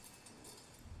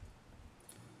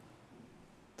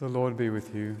The Lord be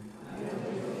with you.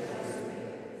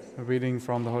 A reading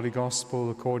from the Holy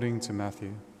Gospel according to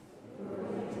Matthew.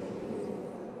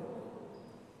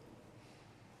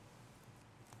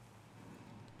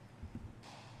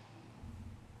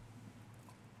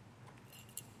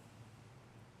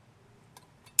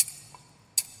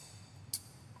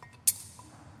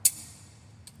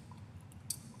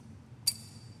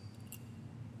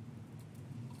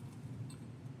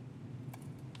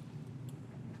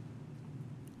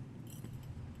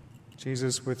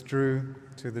 Jesus withdrew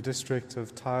to the district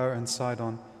of Tyre and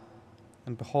Sidon,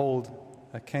 and behold,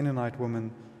 a Canaanite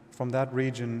woman from that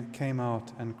region came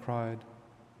out and cried,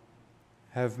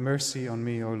 "Have mercy on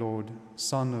me, O Lord,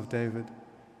 Son of David.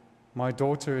 My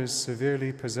daughter is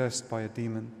severely possessed by a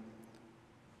demon."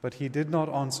 But he did not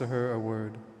answer her a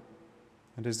word.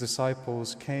 And his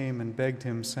disciples came and begged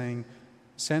him, saying,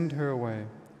 "Send her away,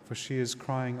 for she is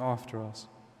crying after us."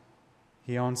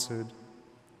 He answered,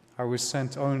 "I was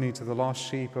sent only to the lost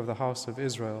sheep of the house of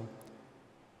Israel."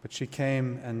 But she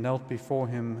came and knelt before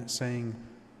him, saying,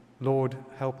 "Lord,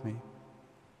 help me."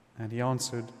 And he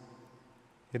answered,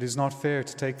 "It is not fair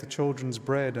to take the children's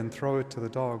bread and throw it to the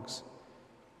dogs."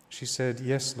 She said,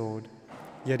 "Yes, Lord,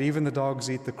 yet even the dogs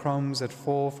eat the crumbs that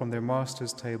fall from their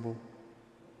master's table."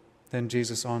 Then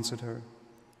Jesus answered her,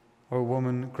 "O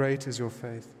woman, great is your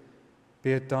faith.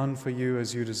 Be it done for you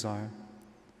as you desire."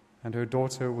 And her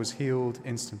daughter was healed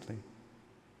instantly.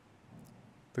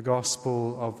 The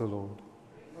Gospel of the Lord.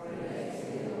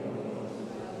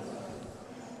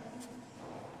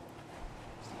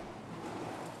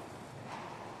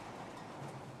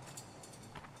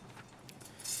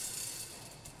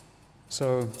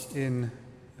 So in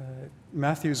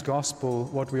Matthew's Gospel,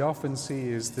 what we often see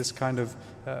is this kind of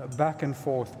back and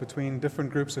forth between different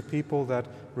groups of people that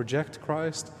reject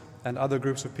Christ and other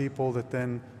groups of people that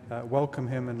then welcome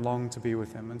him and long to be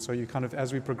with him. And so you kind of,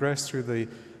 as we progress through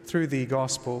the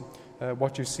Gospel,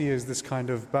 what you see is this kind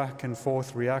of back and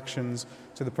forth reactions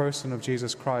to the person of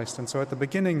Jesus Christ. And so at the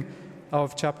beginning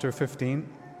of chapter 15,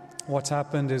 what's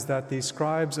happened is that the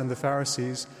scribes and the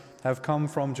Pharisees have come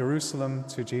from Jerusalem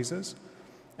to Jesus,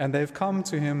 and they've come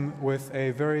to him with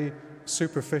a very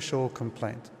superficial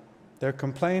complaint. Their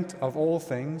complaint of all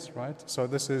things, right? So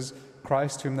this is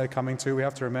Christ whom they're coming to. We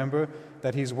have to remember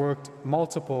that he's worked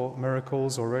multiple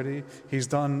miracles already. He's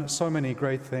done so many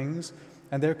great things.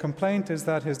 And their complaint is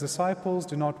that his disciples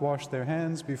do not wash their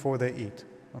hands before they eat.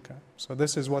 Okay, so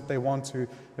this is what they want to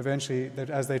eventually, that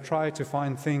as they try to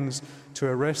find things to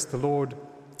arrest the Lord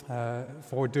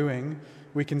for doing,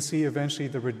 we can see eventually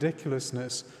the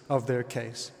ridiculousness of their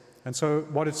case. And so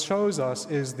what it shows us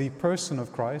is the person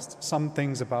of Christ, some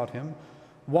things about him.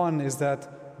 One is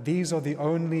that these are the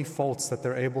only faults that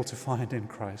they're able to find in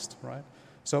Christ, right?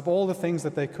 So of all the things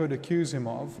that they could accuse him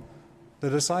of, the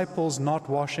disciples not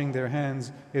washing their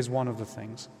hands is one of the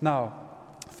things. Now,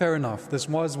 fair enough, this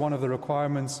was one of the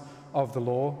requirements of the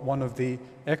law, one of the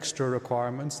extra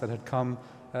requirements that had come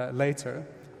later,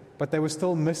 but they were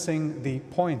still missing the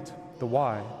point, the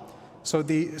why. So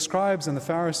the scribes and the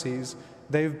Pharisees,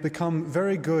 they've become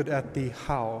very good at the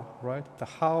how, right? The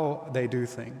how they do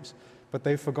things, but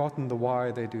they've forgotten the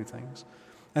why they do things.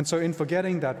 And so in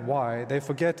forgetting that why, they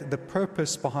forget the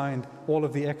purpose behind all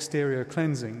of the exterior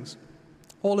cleansings.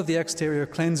 All of the exterior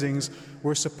cleansings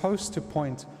were supposed to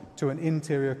point to an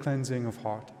interior cleansing of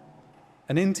heart.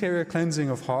 An interior cleansing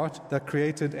of heart that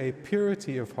created a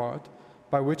purity of heart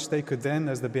by which they could then,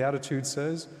 as the Beatitude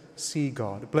says, see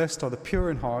God. Blessed are the pure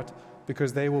in heart,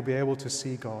 because they will be able to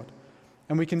see God.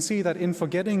 And we can see that in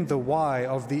forgetting the why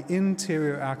of the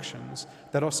interior actions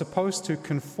that are supposed to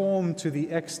conform to the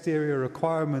exterior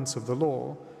requirements of the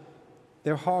law,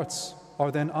 their hearts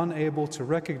are then unable to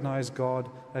recognize God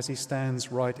as he stands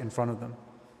right in front of them.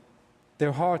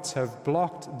 Their hearts have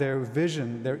blocked their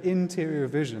vision, their interior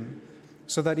vision,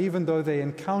 so that even though they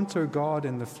encounter God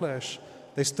in the flesh,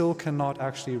 they still cannot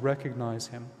actually recognize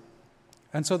him.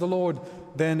 And so the Lord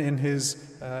then, in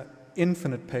his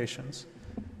infinite patience,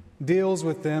 deals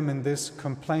with them in this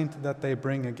complaint that they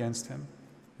bring against him.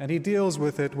 And he deals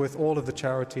with it with all of the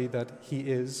charity that he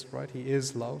is, right? He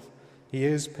is love. He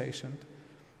is patient.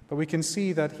 But we can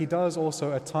see that he does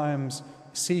also at times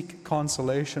seek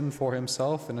consolation for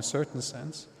himself in a certain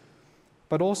sense.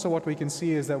 But also what we can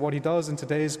see is that what he does in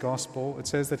today's gospel, it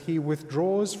says that he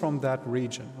withdraws from that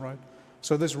region, right?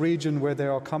 So this region where they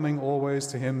are coming always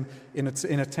to him in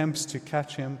attempts to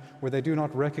catch him, where they do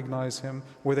not recognize him,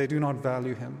 where they do not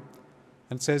value him.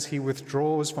 And it says he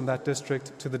withdraws from that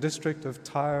district to the district of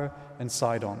Tyre and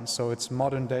Sidon. So it's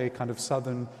modern day kind of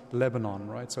southern Lebanon,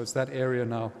 right? So it's that area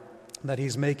now that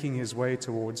he's making his way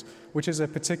towards, which is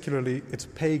it's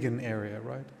pagan area,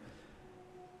 right?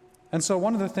 And so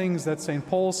one of the things that St.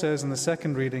 Paul says in the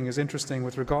second reading is interesting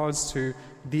with regards to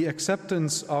the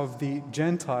acceptance of the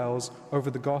Gentiles over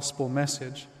the gospel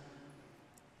message.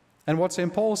 And what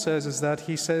St. Paul says is that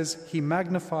he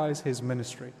magnifies his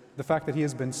ministry, the fact that he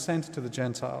has been sent to the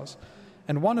Gentiles.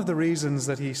 And one of the reasons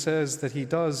that he says that he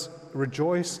does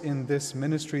rejoice in this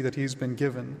ministry that he's been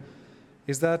given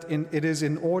is that it is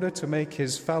in order to make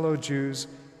his fellow Jews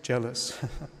jealous.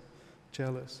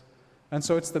 Jealous. And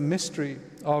so it's the mystery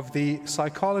of the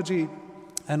psychology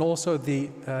and also the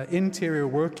interior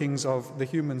workings of the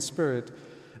human spirit,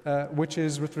 which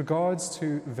is with regards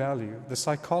to value. The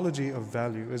psychology of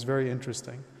value is very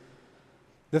interesting.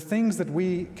 The things that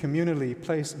we communally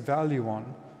place value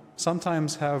on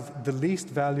sometimes have the least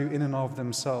value in and of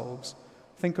themselves.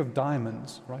 Think of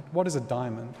diamonds, right? What is a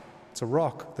diamond? It's a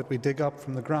rock that we dig up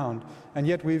from the ground, and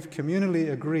yet we've communally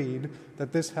agreed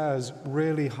that this has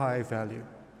really high value.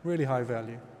 Really high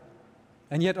value.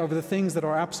 And yet over the things that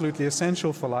are absolutely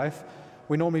essential for life,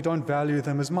 we normally don't value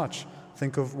them as much.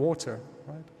 Think of water,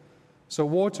 right? So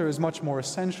water is much more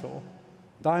essential.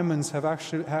 Diamonds have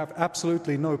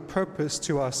absolutely no purpose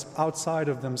to us outside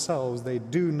of themselves. They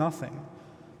do nothing.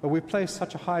 But we place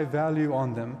such a high value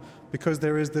on them because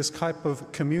there is this type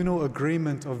of communal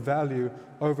agreement of value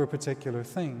over particular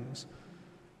things.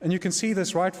 And you can see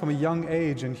this right from a young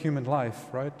age in human life,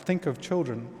 right? Think of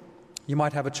children. You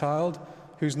might have a child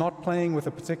who's not playing with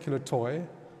a particular toy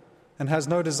and has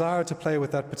no desire to play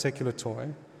with that particular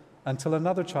toy until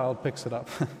another child picks it up.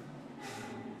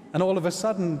 And all of a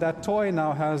sudden, that toy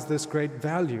now has this great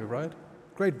value, right?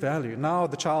 Great value. Now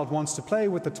the child wants to play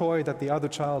with the toy that the other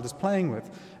child is playing with.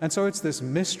 And so it's this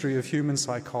mystery of human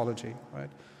psychology, right?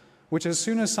 Which as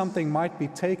soon as something might be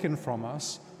taken from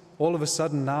us, all of a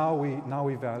sudden now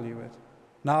we value it.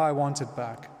 Now I want it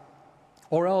back.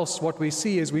 Or else what we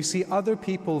see is we see other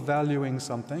people valuing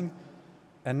something,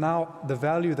 and now the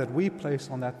value that we place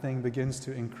on that thing begins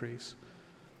to increase.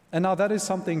 And now that is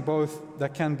something both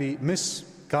that can be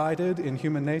misguided in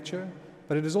human nature,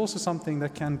 but it is also something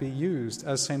that can be used,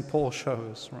 as St. Paul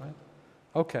shows, right?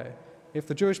 Okay, if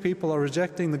the Jewish people are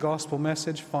rejecting the gospel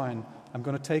message, fine, I'm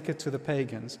going to take it to the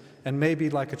pagans. And maybe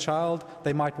like a child,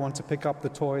 they might want to pick up the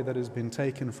toy that has been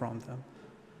taken from them.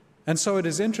 And so it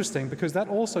is interesting because that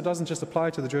also doesn't just apply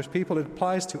to the Jewish people, it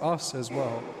applies to us as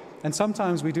well. And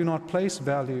sometimes we do not place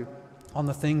value on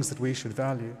the things that we should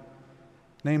value,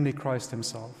 namely Christ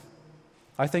himself.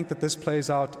 I think that this plays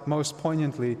out most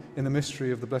poignantly in the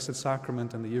mystery of the Blessed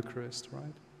Sacrament and the Eucharist,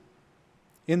 right?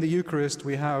 In the Eucharist,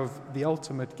 we have the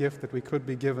ultimate gift that we could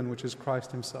be given, which is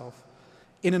Christ himself.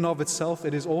 In and of itself,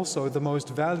 it is also the most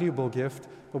valuable gift,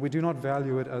 but we do not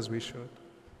value it as we should,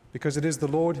 because it is the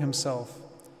Lord himself.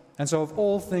 And so of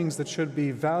all things that should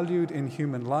be valued in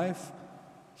human life,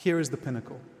 here is the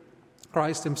pinnacle.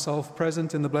 Christ himself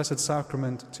present in the Blessed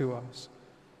Sacrament to us.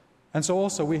 And so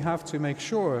also we have to make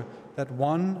sure that,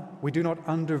 one, we do not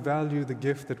undervalue the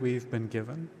gift that we've been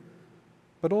given,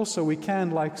 but also we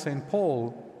can, like St.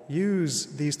 Paul, use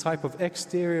these type of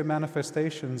exterior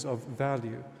manifestations of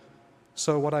value.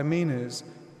 So what I mean is,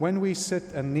 when we sit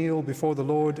and kneel before the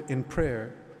Lord in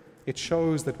prayer, it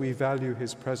shows that we value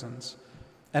his presence.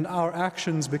 And our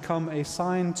actions become a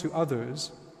sign to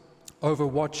others over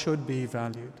what should be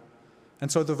valued. And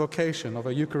so the vocation of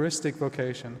a Eucharistic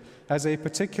vocation has a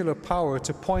particular power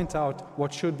to point out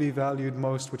what should be valued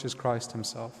most, which is Christ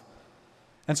himself.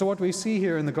 And so what we see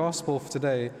here in the gospel of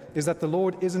today is that the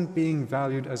Lord isn't being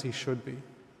valued as he should be.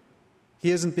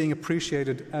 He isn't being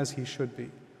appreciated as he should be.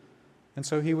 And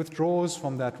so he withdraws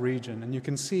from that region. And you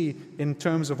can see in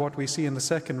terms of what we see in the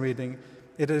second reading,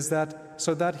 it is that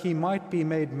so that he might be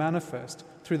made manifest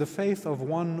through the faith of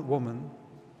one woman,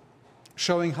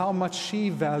 showing how much she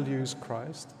values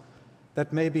Christ,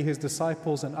 that maybe his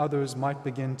disciples and others might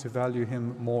begin to value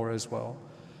him more as well.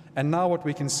 And now what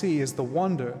we can see is the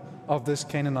wonder of this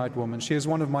Canaanite woman. She is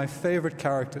one of my favorite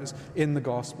characters in the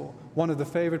gospel, one of the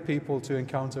favorite people to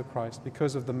encounter Christ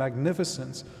because of the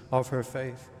magnificence of her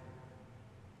faith.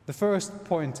 The first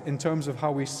point in terms of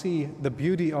how we see the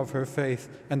beauty of her faith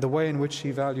and the way in which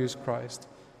she values Christ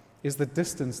is the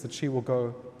distance that she will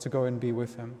go to go and be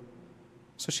with him.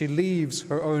 So she leaves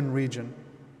her own region,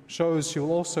 shows she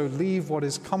will also leave what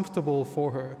is comfortable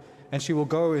for her, and she will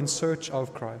go in search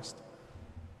of Christ.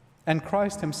 And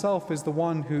Christ himself is the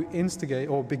one who instigates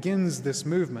or begins this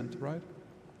movement, right?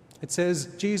 It says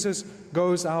Jesus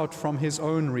goes out from his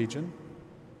own region,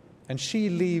 and she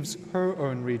leaves her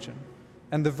own region.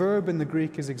 And the verb in the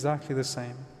Greek is exactly the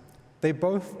same. They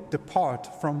both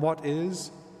depart from what is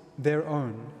their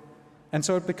own. And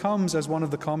so it becomes, as one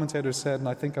of the commentators said, and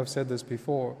I think I've said this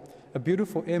before, a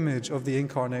beautiful image of the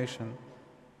Incarnation.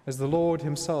 as the Lord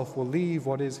himself will leave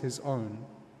what is his own,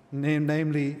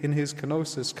 namely in his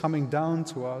kenosis coming down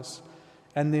to us,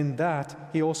 and in that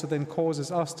he also then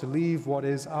causes us to leave what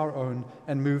is our own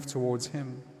and move towards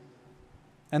him.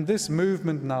 And this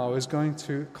movement now is going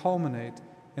to culminate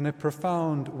in a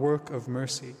profound work of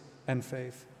mercy and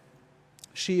faith.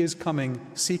 She is coming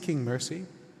seeking mercy.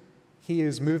 He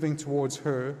is moving towards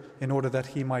her in order that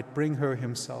he might bring her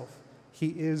himself. He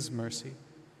is mercy.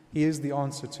 He is the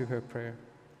answer to her prayer.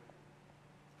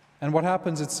 And what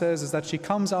happens, it says, is that she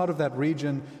comes out of that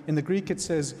region. In the Greek it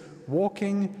says,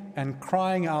 walking and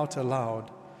crying out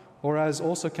aloud, or as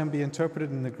also can be interpreted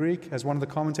in the Greek, as one of the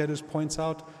commentators points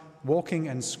out, walking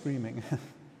and screaming.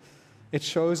 It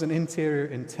shows an interior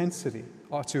intensity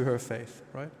to her faith,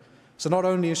 right? So not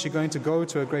only is she going to go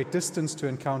to a great distance to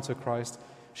encounter Christ,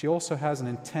 she also has an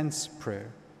intense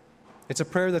prayer. It's a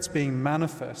prayer that's being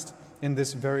manifest in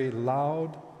this very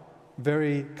loud,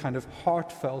 very kind of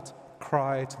heartfelt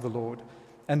cry to the Lord.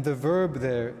 And the verb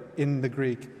there in the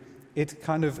Greek, it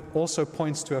kind of also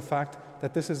points to a fact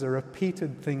that this is a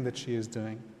repeated thing that she is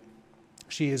doing.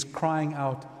 She is crying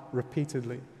out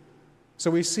repeatedly.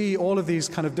 So we see all of these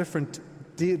kind of different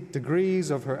degrees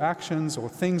of her actions or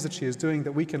things that she is doing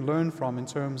that we can learn from in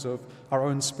terms of our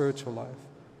own spiritual life.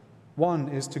 One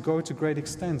is to go to great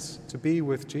extents to be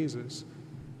with Jesus.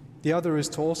 The other is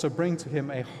to also bring to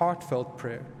him a heartfelt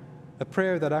prayer, a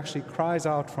prayer that actually cries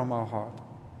out from our heart.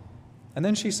 And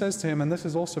then she says to him, and this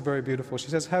is also very beautiful, she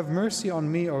says, "Have mercy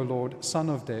on me, O Lord, Son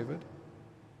of David.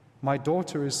 My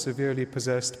daughter is severely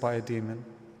possessed by a demon."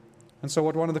 And so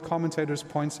what one of the commentators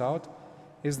points out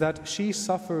is that she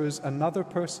suffers another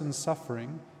person's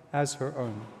suffering as her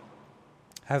own.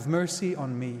 "Have mercy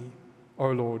on me, O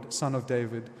Lord, Son of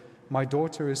David. My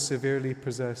daughter is severely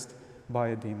possessed by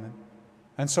a demon."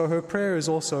 And so her prayer is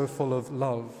also full of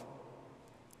love.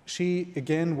 She,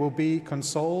 again, will be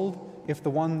consoled if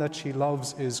the one that she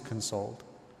loves is consoled.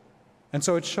 And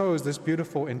so it shows this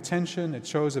beautiful intention, it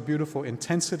shows a beautiful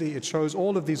intensity, it shows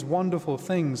all of these wonderful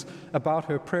things about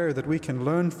her prayer that we can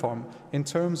learn from in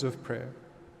terms of prayer.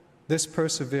 This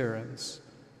perseverance,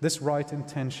 this right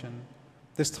intention,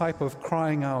 this type of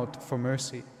crying out for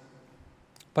mercy.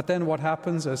 But then what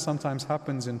happens, as sometimes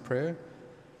happens in prayer,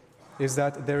 is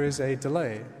that there is a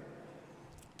delay.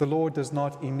 The Lord does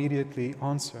not immediately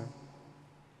answer.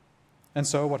 And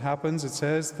so what happens, it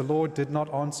says, the Lord did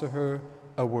not answer her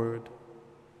a word.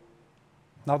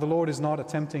 Now the Lord is not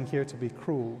attempting here to be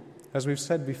cruel. As we've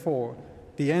said before,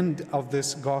 the end of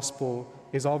this gospel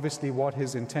is obviously what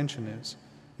his intention is.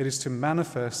 It is to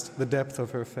manifest the depth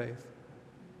of her faith.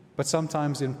 But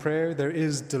sometimes in prayer, there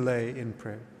is delay in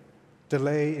prayer,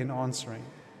 delay in answering.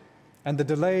 And the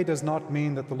delay does not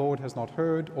mean that the Lord has not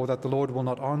heard or that the Lord will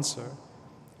not answer.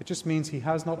 It just means he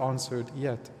has not answered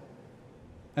yet.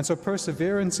 And so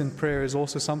perseverance in prayer is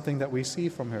also something that we see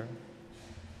from her.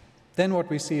 Then what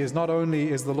we see is not only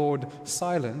is the Lord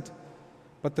silent,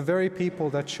 but the very people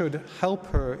that should help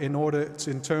her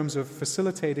in terms of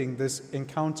facilitating this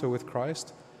encounter with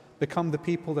Christ become the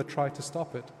people that try to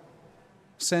stop it,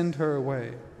 send her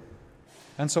away.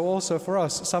 And so also for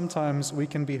us, sometimes we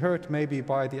can be hurt maybe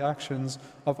by the actions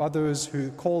of others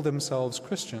who call themselves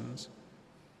Christians,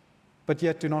 but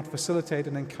yet do not facilitate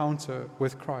an encounter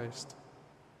with Christ.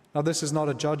 Now, this is not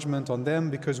a judgment on them,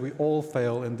 because we all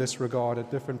fail in this regard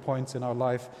at different points in our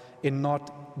life in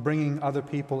not bringing other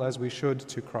people as we should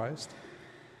to Christ.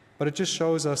 But it just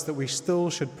shows us that we still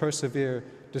should persevere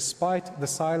despite the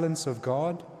silence of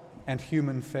God and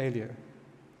human failure.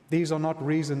 These are not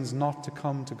reasons not to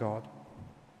come to God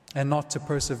and not to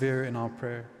persevere in our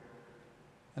prayer.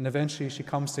 And eventually she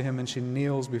comes to him and she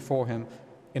kneels before him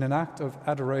in an act of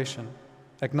adoration,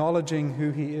 acknowledging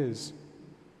who he is.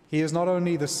 He is not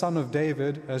only the Son of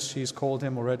David, as she's called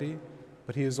him already,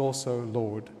 but he is also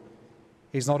Lord.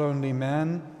 He's not only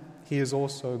man, he is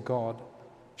also God.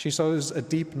 She shows a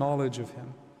deep knowledge of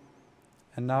him.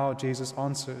 And now Jesus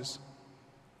answers.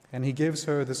 And he gives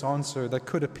her this answer that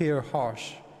could appear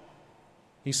harsh.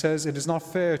 He says, "It is not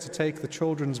fair to take the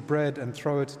children's bread and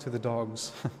throw it to the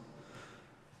dogs."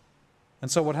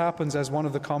 And so what happens, as one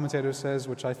of the commentators says,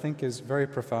 which I think is very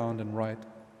profound and right,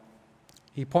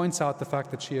 he points out the fact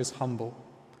that she is humble.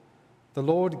 The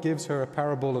Lord gives her a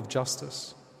parable of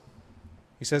justice.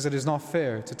 He says it is not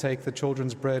fair to take the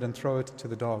children's bread and throw it to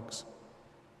the dogs.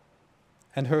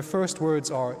 And her first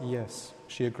words are, yes,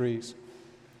 she agrees.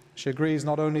 She agrees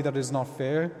not only that it is not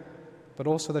fair, but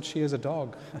also that she is a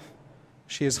dog.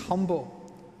 She is humble.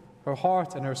 Her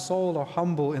heart and her soul are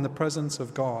humble in the presence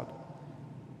of God.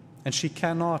 And she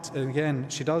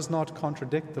does not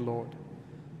contradict the Lord.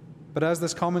 But as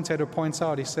this commentator points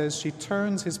out, he says she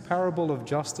turns his parable of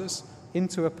justice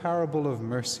into a parable of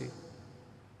mercy.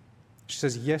 She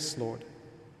says, yes, Lord.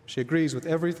 She agrees with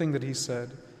everything that he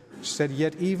said. She said,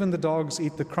 yet even the dogs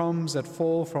eat the crumbs that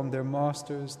fall from their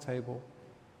master's table.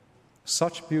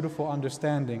 Such beautiful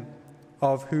understanding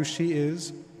of who she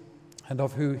is and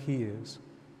of who he is,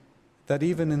 that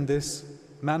even in this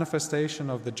manifestation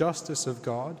of the justice of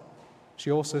God,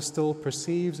 she also still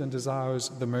perceives and desires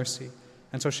the mercy.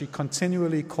 And so she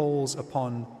continually calls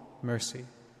upon mercy.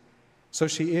 So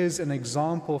she is an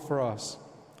example for us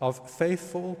of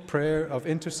faithful prayer, of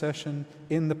intercession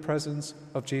in the presence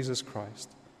of Jesus Christ.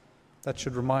 That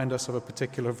should remind us of a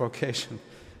particular vocation,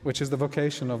 which is the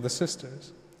vocation of the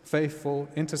sisters. Faithful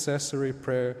intercessory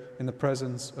prayer in the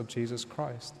presence of Jesus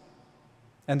Christ.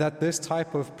 And that this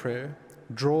type of prayer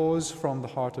draws from the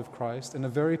heart of Christ in a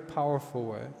very powerful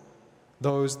way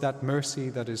that mercy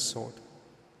that is sought.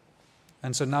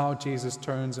 And so now Jesus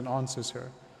turns and answers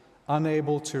her,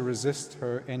 unable to resist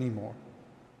her anymore.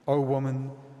 O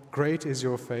woman, great is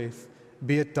your faith,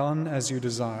 be it done as you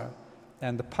desire.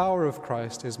 And the power of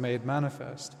Christ is made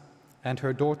manifest, and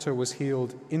her daughter was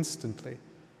healed instantly.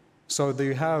 So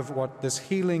you have what this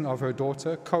healing of her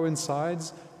daughter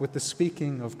coincides with the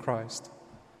speaking of Christ.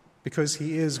 Because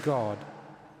he is God.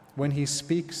 When he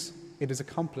speaks, it is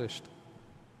accomplished.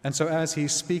 And so as he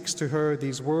speaks to her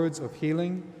these words of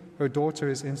healing, her daughter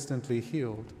is instantly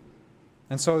healed.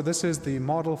 And so this is the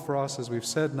model for us, as we've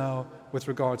said now, with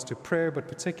regards to prayer, but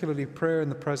particularly prayer in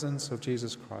the presence of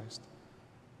Jesus Christ.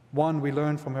 One, we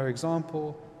learn from her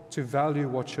example to value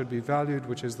what should be valued,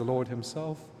 which is the Lord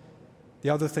himself.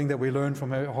 The other thing that we learn from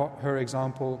her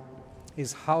example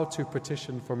is how to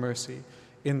petition for mercy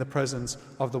in the presence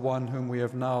of the one whom we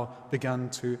have now begun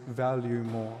to value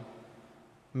more.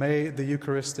 May the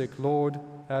Eucharistic Lord,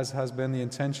 as has been the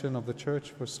intention of the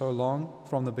Church for so long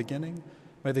from the beginning,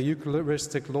 may the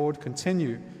Eucharistic Lord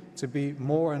continue to be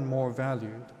more and more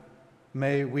valued.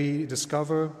 May we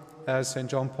discover, as St.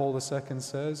 John Paul II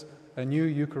says, a new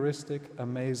Eucharistic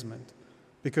amazement,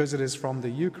 because it is from the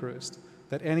Eucharist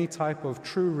that any type of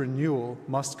true renewal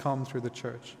must come through the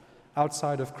Church.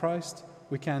 Outside of Christ,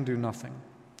 we can do nothing,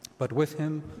 but with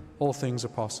him all things are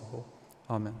possible.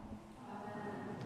 Amen.